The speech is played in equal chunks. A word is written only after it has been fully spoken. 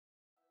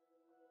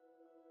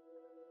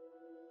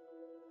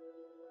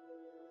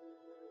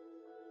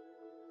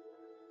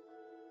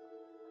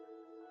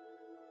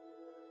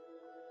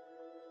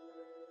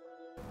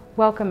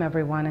Welcome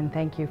everyone, and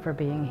thank you for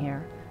being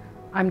here.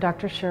 I'm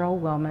Dr.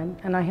 Cheryl Willman,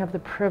 and I have the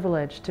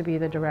privilege to be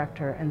the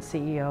director and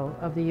CEO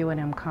of the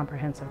UNM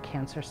Comprehensive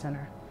Cancer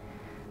Center.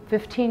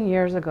 15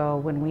 years ago,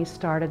 when we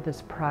started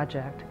this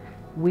project,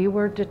 we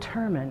were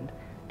determined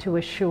to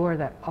assure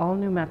that all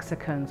New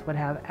Mexicans would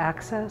have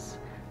access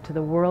to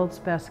the world's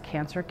best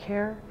cancer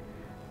care,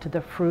 to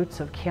the fruits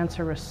of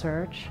cancer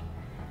research,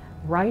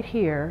 right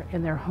here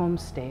in their home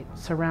state,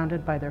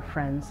 surrounded by their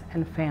friends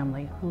and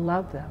family who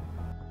love them.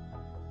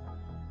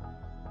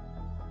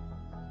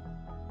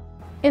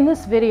 In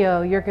this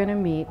video, you're going to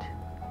meet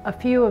a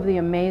few of the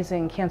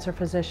amazing cancer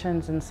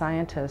physicians and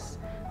scientists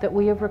that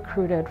we have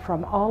recruited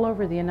from all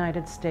over the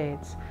United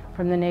States,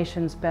 from the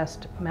nation's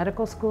best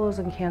medical schools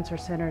and cancer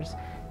centers,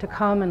 to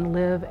come and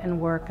live and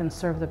work and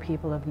serve the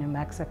people of New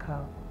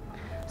Mexico.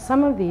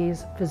 Some of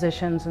these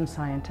physicians and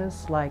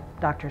scientists, like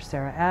Dr.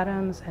 Sarah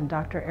Adams and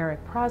Dr.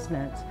 Eric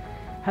Prossnitz,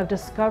 have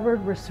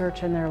discovered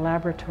research in their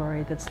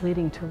laboratory that's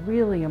leading to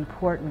really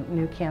important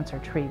new cancer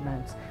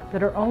treatments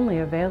that are only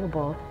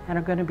available and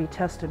are going to be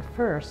tested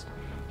first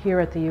here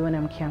at the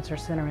UNM Cancer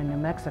Center in New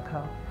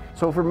Mexico.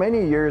 So for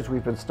many years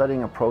we've been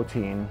studying a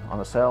protein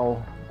on a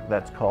cell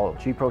that's called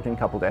G-protein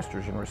coupled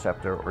estrogen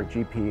receptor, or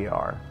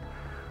GPER.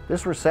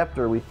 This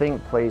receptor, we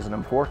think, plays an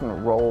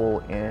important role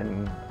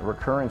in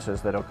recurrences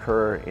that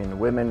occur in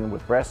women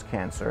with breast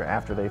cancer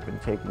after they've been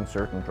taking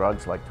certain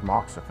drugs like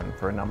tamoxifen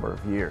for a number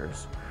of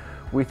years.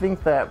 We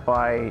think that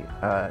by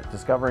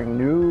discovering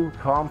new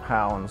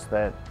compounds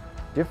that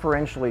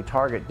differentially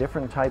target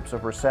different types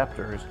of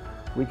receptors,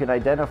 we can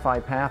identify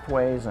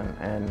pathways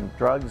and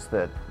drugs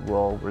that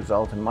will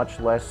result in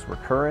much less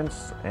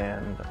recurrence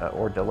and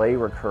or delay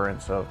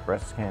recurrence of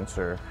breast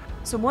cancer.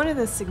 So one of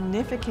the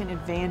significant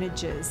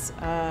advantages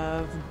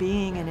of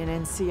being in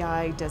an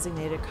NCI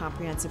designated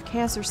comprehensive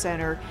cancer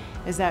center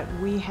is that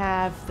we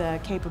have the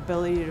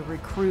capability to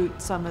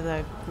recruit some of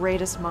the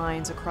greatest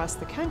minds across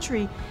the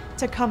country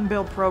to come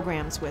build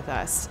programs with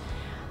us.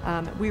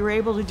 We were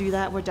able to do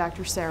that with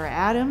Dr. Sarah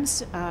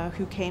Adams,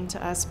 who came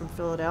to us from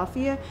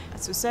Philadelphia.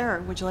 So Sarah,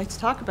 would you like to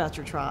talk about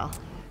your trial?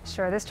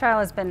 Sure. This trial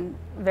has been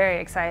very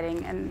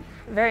exciting and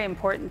very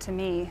important to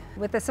me.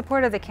 With the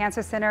support of the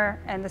Cancer Center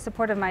and the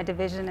support of my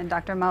division and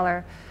Dr.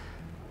 Muller,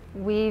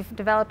 we've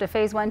developed a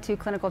phase 1/2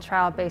 clinical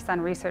trial based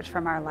on research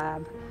from our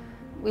lab.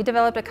 We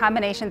developed a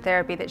combination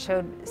therapy that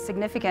showed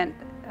significant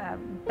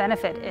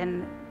benefit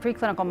in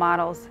preclinical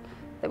models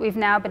that we've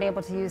now been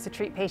able to use to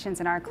treat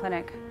patients in our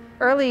clinic.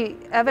 Early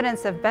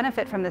evidence of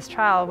benefit from this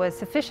trial was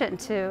sufficient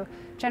to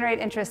generate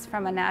interest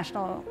from a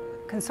national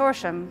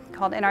consortium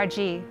called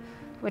NRG,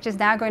 which is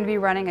now going to be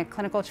running a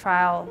clinical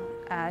trial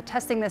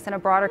testing this in a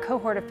broader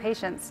cohort of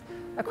patients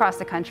across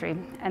the country,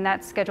 and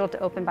that's scheduled to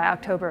open by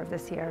October of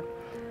this year.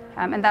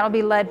 And that'll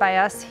be led by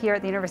us here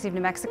at the University of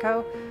New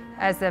Mexico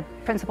as the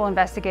principal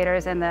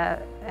investigators and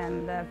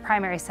the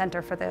primary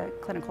center for the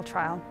clinical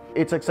trial.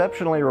 It's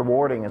exceptionally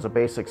rewarding as a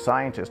basic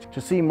scientist to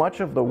see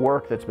much of the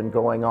work that's been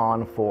going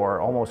on for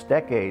almost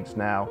decades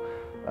now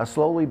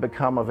slowly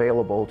become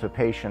available to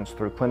patients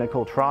through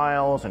clinical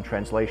trials and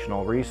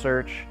translational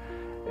research,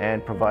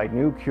 and provide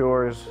new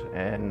cures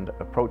and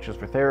approaches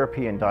for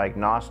therapy and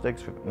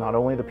diagnostics for not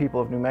only the people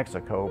of New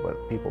Mexico,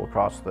 but people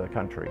across the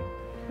country.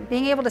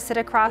 Being able to sit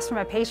across from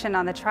a patient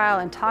on the trial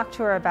and talk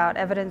to her about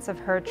evidence of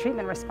her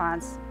treatment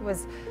response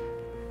was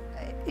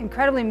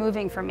incredibly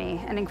moving for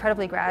me and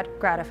incredibly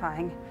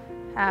gratifying,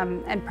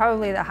 and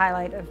probably the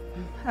highlight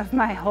of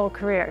my whole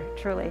career,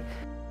 truly.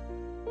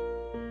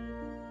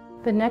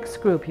 The next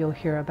group you'll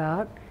hear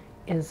about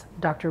is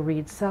Dr.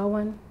 Reed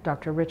Selwyn,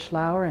 Dr. Rich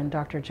Lauer, and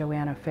Dr.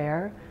 Joanna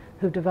Fero,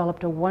 who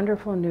developed a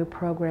wonderful new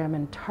program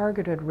in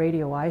targeted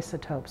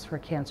radioisotopes for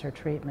cancer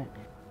treatment.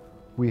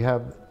 We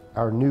have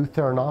our new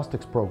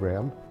Theranostics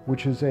program,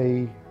 which is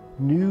a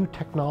new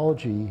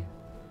technology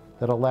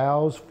that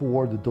allows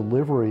for the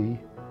delivery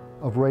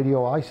of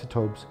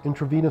radioisotopes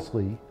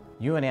intravenously.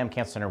 UNM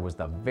Cancer Center was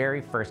the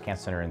very first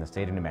cancer center in the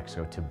state of New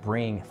Mexico to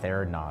bring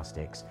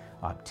Theranostics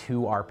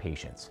to our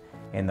patients.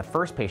 And the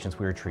first patients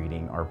we were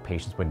treating are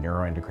patients with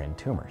neuroendocrine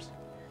tumors.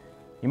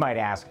 You might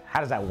ask, how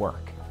does that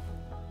work?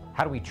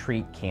 How do we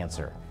treat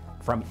cancer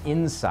from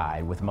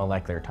inside with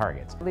molecular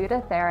targets?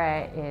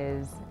 Lutathera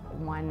is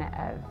one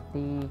of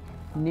the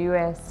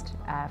newest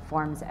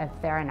forms of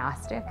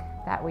theranostic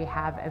that we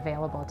have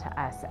available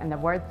to us. And the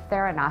word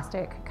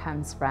theranostic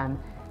comes from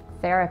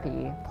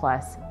therapy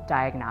plus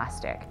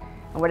diagnostic.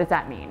 And what does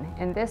that mean?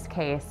 In this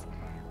case,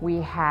 we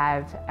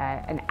have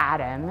an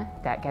atom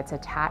that gets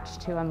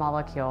attached to a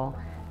molecule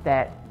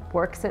that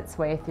works its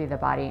way through the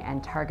body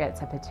and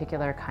targets a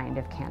particular kind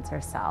of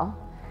cancer cell.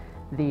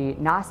 The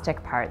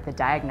gnostic part, the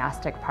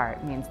diagnostic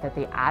part, means that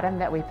the atom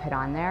that we put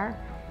on there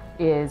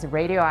is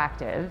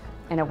radioactive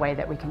in a way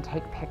that we can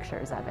take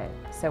pictures of it.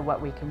 So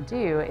what we can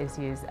do is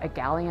use a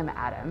gallium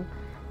atom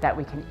that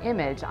we can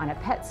image on a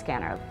PET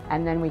scanner,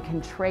 and then we can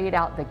trade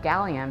out the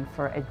gallium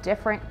for a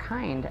different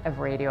kind of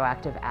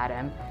radioactive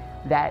atom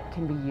that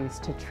can be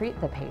used to treat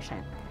the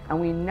patient. And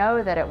we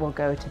know that it will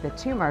go to the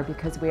tumor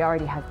because we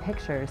already have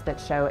pictures that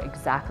show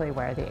exactly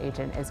where the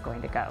agent is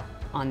going to go.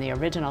 On the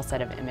original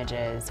set of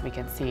images, we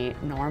could see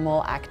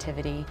normal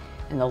activity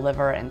in the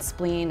liver and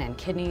spleen and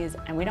kidneys,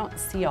 and we don't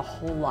see a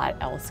whole lot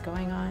else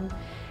going on.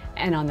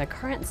 And on the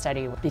current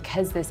study,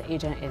 because this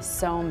agent is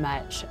so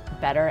much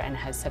better and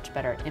has such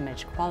better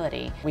image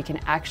quality, we can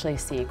actually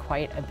see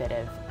quite a bit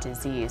of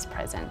disease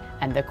present.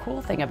 And the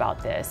cool thing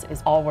about this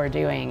is all we're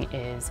doing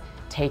is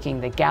taking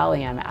the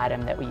gallium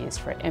atom that we used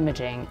for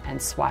imaging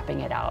and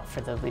swapping it out for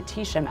the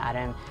lutetium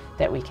atom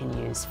that we can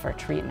use for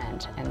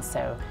treatment. And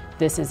so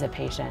this is a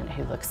patient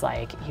who looks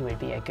like he would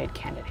be a good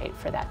candidate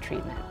for that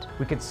treatment.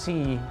 We could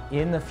see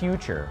in the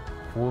future,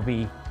 we'll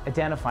be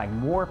identifying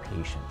more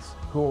patients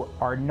who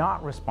are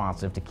not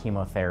responsive to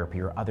chemotherapy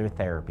or other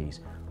therapies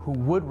who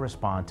would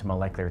respond to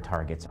molecular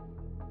targets.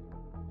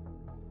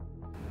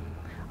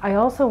 I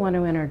also want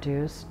to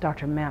introduce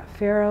Dr. Matt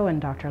Fero and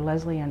Dr.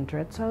 Leslie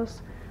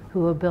Andritsos,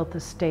 who have built the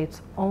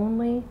state's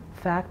only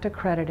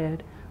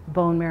FACT-accredited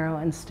bone marrow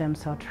and stem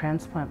cell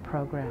transplant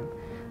program.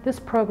 This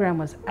program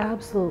was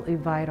absolutely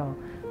vital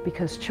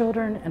because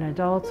children and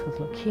adults with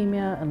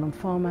leukemia and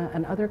lymphoma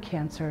and other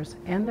cancers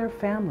and their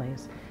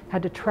families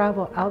had to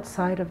travel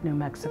outside of New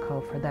Mexico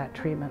for that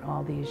treatment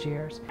all these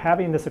years.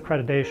 Having this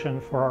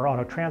accreditation for our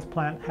auto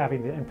transplant,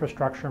 having the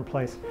infrastructure in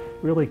place,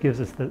 really gives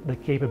us the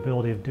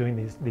capability of doing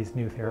these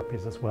new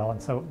therapies as well,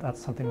 and so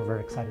that's something we're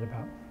very excited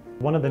about.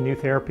 One of the new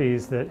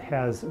therapies that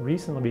has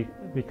recently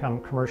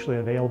become commercially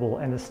available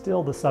and is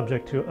still the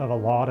subject of a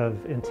lot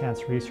of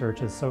intense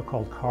research is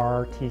so-called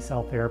CAR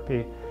T-cell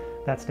therapy.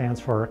 That stands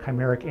for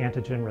chimeric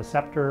antigen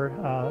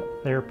receptor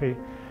therapy.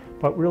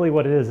 But really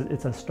what it is,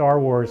 it's a Star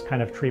Wars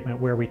kind of treatment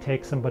where we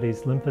take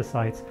somebody's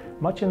lymphocytes,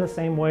 much in the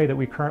same way that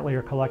we currently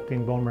are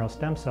collecting bone marrow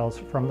stem cells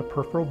from the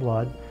peripheral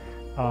blood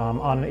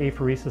on an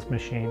apheresis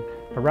machine.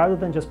 But rather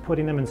than just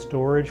putting them in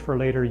storage for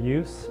later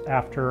use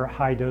after a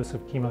high dose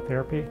of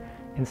chemotherapy,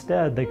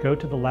 instead they go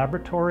to the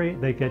laboratory,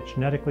 they get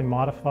genetically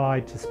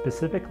modified to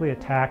specifically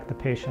attack the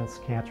patient's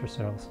cancer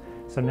cells.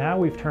 So now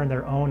we've turned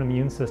their own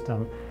immune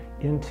system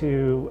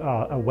into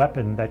a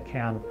weapon that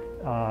can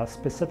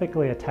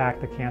specifically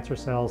attack the cancer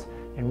cells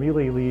and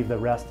really leave the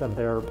rest of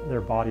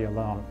their body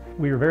alone.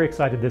 We were very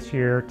excited this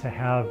year to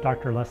have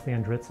Dr. Leslie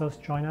Andritsos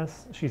join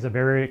us. She's a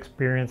very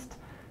experienced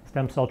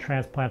stem cell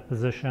transplant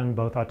physician,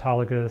 both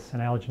autologous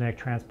and allogeneic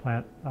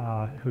transplant,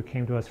 who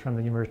came to us from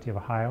the University of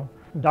Ohio.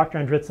 Dr.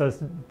 Andritsos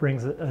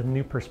brings a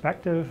new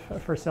perspective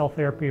for cell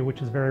therapy,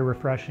 which is very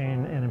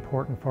refreshing and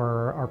important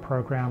for our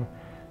program.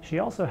 She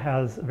also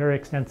has very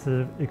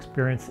extensive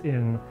experience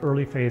in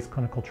early phase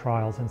clinical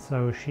trials, and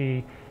so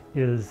she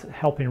is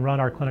helping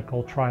run our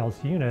clinical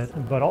trials unit,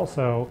 but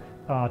also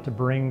to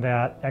bring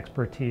that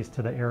expertise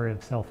to the area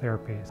of cell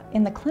therapies.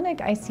 In the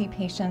clinic, I see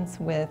patients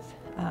with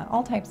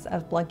all types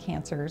of blood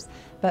cancers,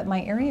 but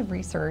my area of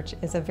research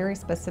is a very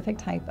specific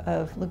type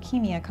of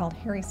leukemia called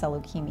hairy cell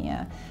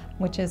leukemia,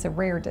 which is a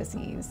rare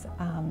disease.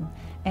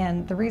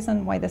 And the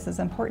reason why this is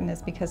important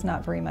is because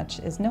not very much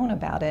is known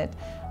about it.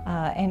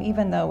 And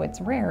even though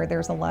it's rare,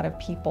 there's a lot of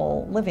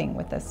people living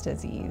with this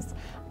disease.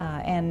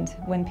 And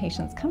when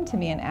patients come to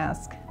me and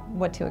ask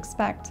what to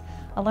expect,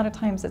 a lot of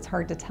times it's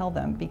hard to tell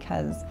them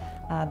because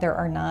there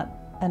are not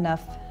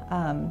enough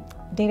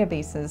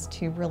databases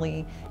to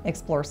really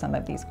explore some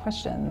of these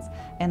questions.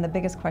 And the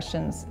biggest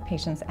questions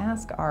patients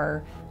ask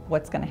are,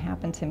 what's going to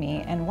happen to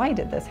me and why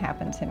did this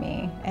happen to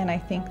me? And I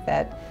think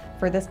that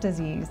for this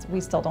disease,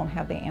 we still don't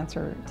have the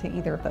answer to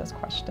either of those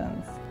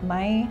questions.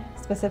 My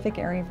specific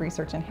area of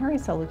research in hairy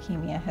cell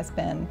leukemia has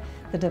been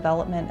the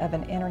development of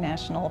an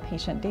international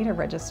patient data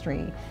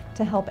registry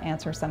to help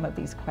answer some of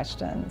these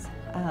questions.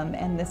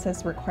 And this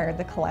has required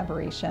the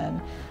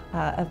collaboration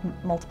of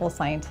multiple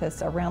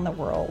scientists around the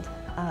world.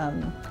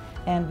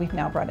 And we've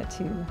now brought it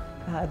to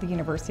the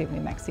University of New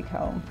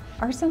Mexico.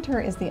 Our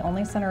center is the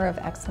only center of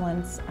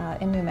excellence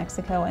in New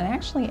Mexico and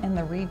actually in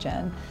the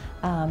region.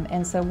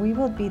 And so we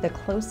will be the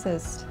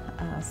closest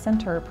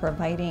center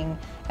providing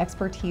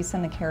expertise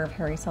in the care of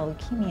hairy cell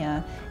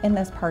leukemia in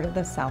this part of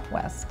the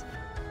Southwest.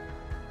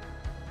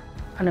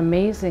 An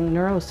amazing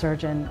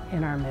neurosurgeon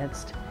in our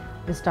midst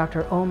is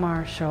Dr.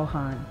 M.Omar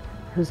Chohan,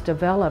 who's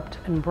developed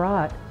and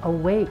brought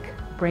awake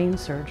brain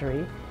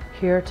surgery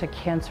here to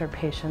cancer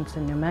patients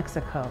in New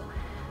Mexico.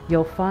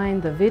 You'll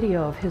find the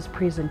video of his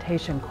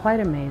presentation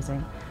quite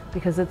amazing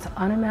because it's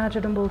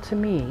unimaginable to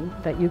me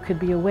that you could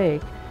be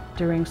awake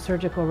during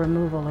surgical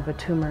removal of a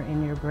tumor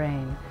in your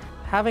brain.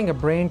 Having a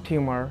brain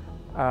tumor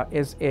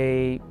is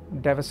a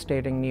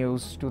devastating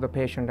news to the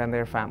patient and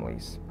their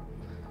families.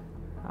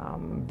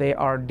 They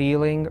are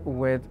dealing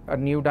with a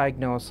new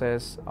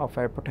diagnosis of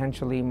a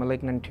potentially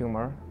malignant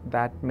tumor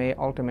that may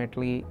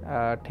ultimately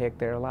take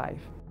their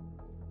life.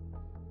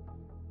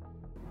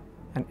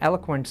 An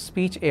eloquent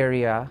speech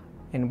area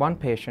in one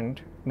patient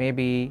may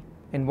be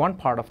in one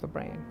part of the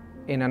brain.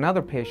 In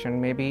another patient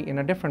may be in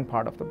a different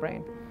part of the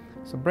brain.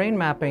 So brain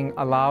mapping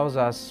allows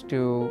us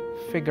to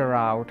figure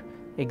out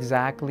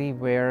exactly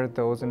where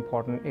those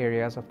important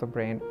areas of the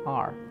brain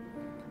are.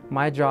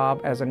 My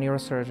job as a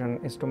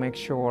neurosurgeon is to make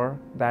sure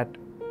that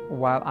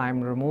while I'm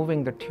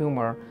removing the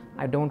tumor,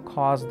 I don't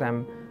cause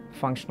them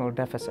functional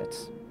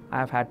deficits.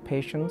 I've had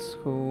patients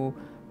who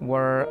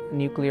were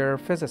nuclear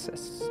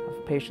physicists,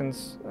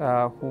 patients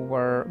who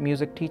were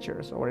music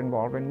teachers or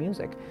involved in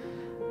music.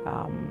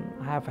 I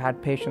have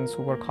had patients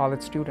who were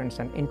college students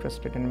and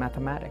interested in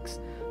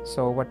mathematics.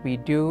 So what we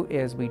do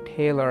is we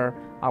tailor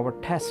our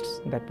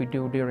tests that we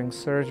do during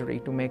surgery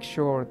to make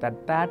sure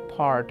that that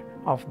part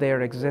of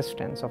their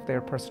existence, of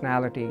their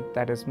personality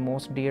that is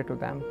most dear to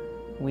them,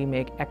 we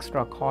make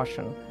extra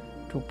caution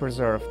to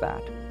preserve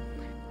that.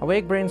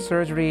 Awake brain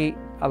surgery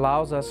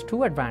allows us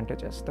two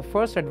advantages. The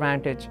first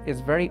advantage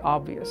is very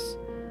obvious,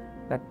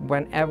 that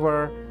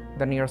whenever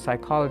the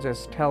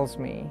neuropsychologist tells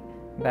me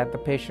that the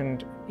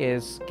patient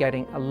is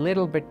getting a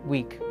little bit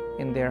weak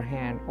in their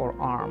hand or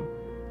arm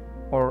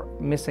or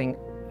missing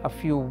a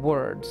few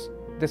words,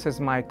 this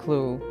is my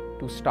clue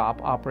to stop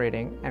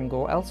operating and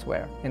go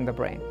elsewhere in the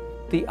brain.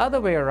 The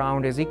other way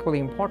around is equally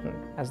important.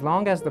 As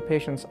long as the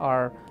patients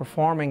are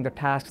performing the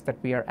tasks that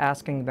we are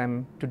asking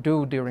them to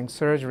do during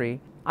surgery,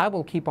 I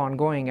will keep on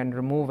going and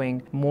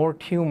removing more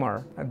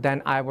tumor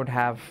than I would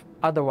have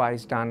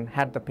otherwise done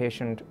had the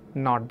patient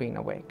not been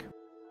awake.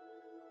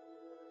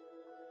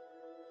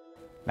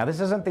 Now,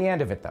 this isn't the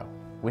end of it, though.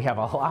 We have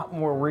a lot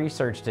more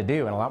research to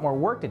do and a lot more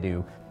work to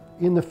do.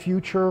 In the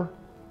future,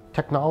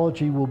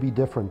 technology will be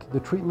different. The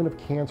treatment of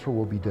cancer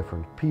will be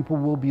different. People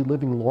will be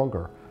living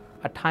longer.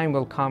 A time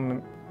will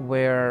come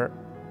where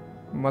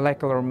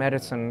molecular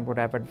medicine would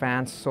have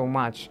advanced so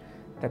much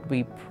that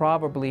we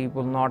probably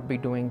will not be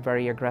doing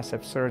very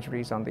aggressive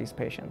surgeries on these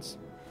patients.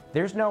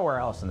 There's nowhere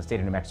else in the state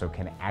of New Mexico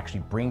can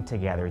actually bring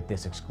together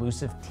this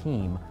exclusive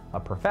team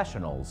of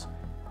professionals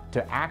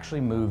to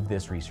actually move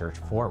this research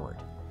forward.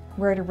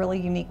 We're at a really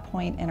unique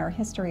point in our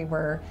history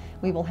where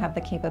we will have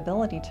the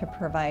capability to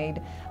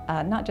provide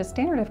not just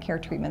standard of care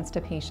treatments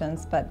to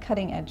patients, but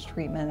cutting edge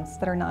treatments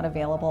that are not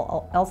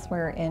available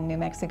elsewhere in New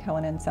Mexico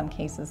and in some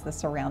cases the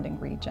surrounding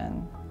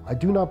region. I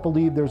do not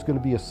believe there's going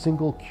to be a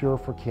single cure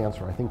for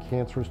cancer. I think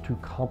cancer is too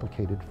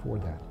complicated for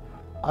that.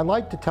 I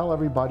like to tell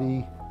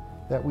everybody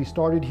that we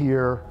started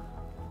here,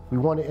 we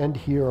want to end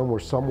here, and we're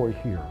somewhere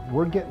here.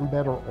 We're getting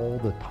better all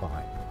the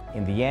time.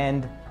 In the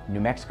end, New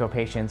Mexico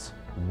patients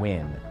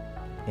win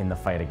in the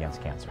fight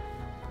against cancer.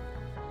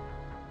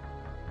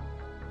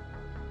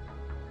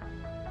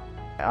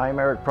 I'm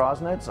Eric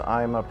Prossnitz.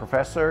 I'm a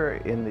professor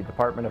in the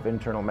Department of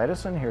Internal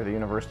Medicine here at the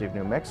University of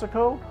New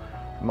Mexico.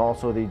 I'm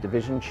also the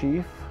Division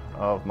Chief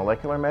of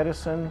Molecular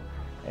Medicine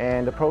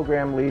and a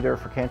program leader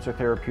for cancer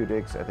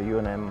therapeutics at the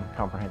UNM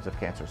Comprehensive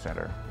Cancer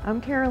Center. I'm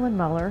Carolyn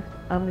Muller.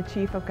 I'm the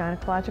Chief of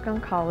Gynecologic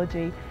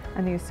Oncology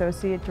and the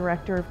Associate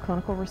Director of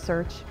Clinical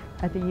Research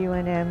at the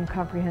UNM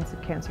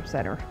Comprehensive Cancer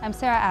Center. I'm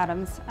Sarah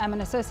Adams. I'm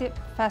an Associate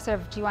Professor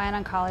of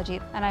GYN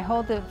Oncology, and I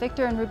hold the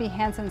Victor and Ruby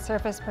Hansen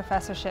Surface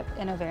Professorship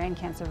in Ovarian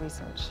Cancer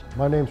Research.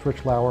 My name's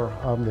Rich Lauer.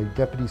 I'm the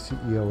Deputy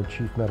CEO and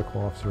Chief Medical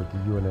Officer at the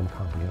UNM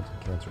Comprehensive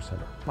Cancer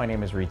Center. My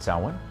name is Reed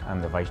Selwyn.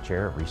 I'm the Vice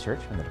Chair of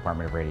Research in the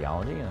Department of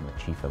Radiology, and I'm the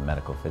Chief of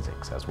Medical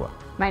Physics as well.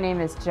 My name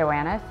is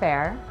Joanna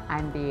Fero.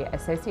 I'm the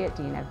Associate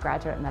Dean of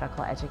Graduate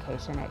Medical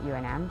Education at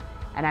UNM,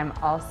 and I'm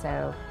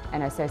also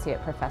an Associate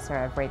Professor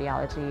of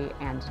Radiology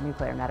and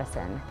Nuclear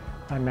Medicine.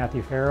 I'm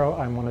Matthew Fero.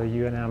 I'm one of the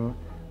UNM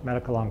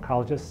medical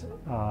oncologists,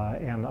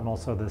 and I'm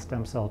also the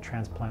Stem Cell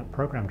Transplant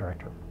Program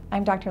Director.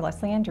 I'm Dr.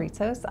 Leslie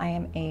Andritsos. I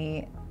am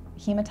a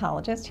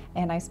hematologist,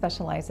 and I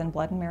specialize in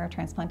blood and marrow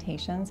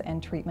transplantations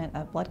and treatment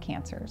of blood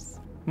cancers.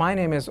 My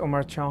name is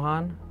Omar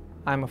Chohan.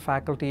 I'm a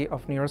faculty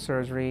of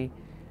neurosurgery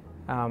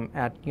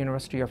at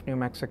University of New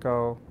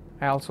Mexico.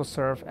 I also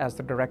serve as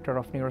the Director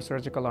of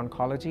Neurosurgical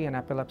Oncology and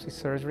Epilepsy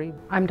Surgery.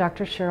 I'm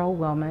Dr. Cheryl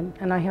Willman,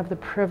 and I have the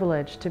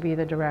privilege to be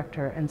the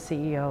Director and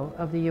CEO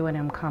of the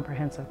UNM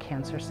Comprehensive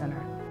Cancer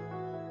Center.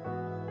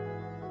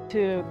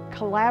 To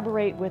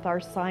collaborate with our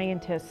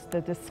scientists,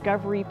 the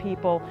discovery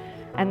people,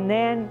 and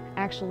then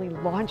actually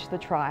launch the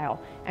trial,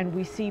 and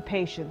we see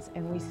patients,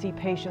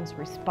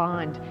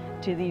 respond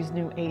to these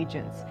new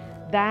agents.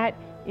 That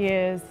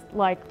is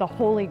like the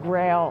holy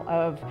grail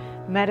of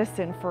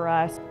medicine for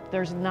us.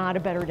 There's not a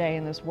better day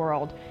in this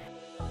world.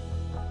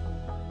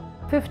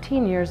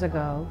 15 years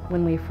ago,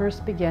 when we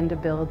first began to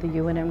build the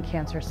UNM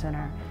Cancer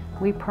Center,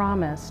 we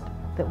promised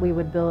that we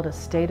would build a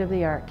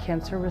state-of-the-art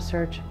cancer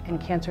research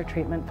and cancer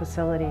treatment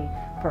facility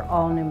for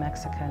all New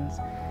Mexicans.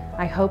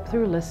 I hope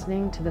through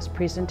listening to this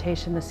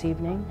presentation this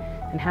evening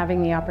and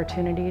having the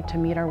opportunity to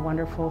meet our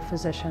wonderful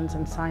physicians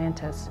and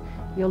scientists,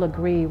 you'll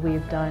agree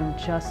we've done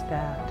just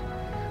that.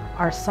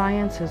 Our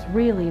science is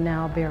really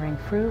now bearing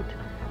fruit,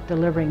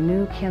 delivering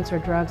new cancer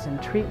drugs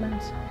and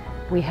treatments.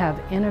 We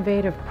have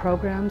innovative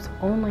programs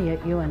only at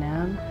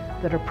UNM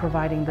that are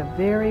providing the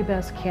very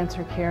best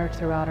cancer care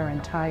throughout our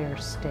entire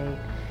state.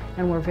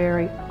 And we're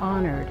very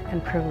honored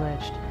and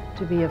privileged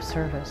to be of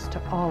service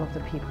to all of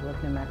the people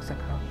of New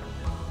Mexico.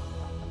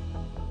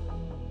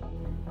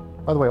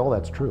 By the way, all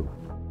that's true.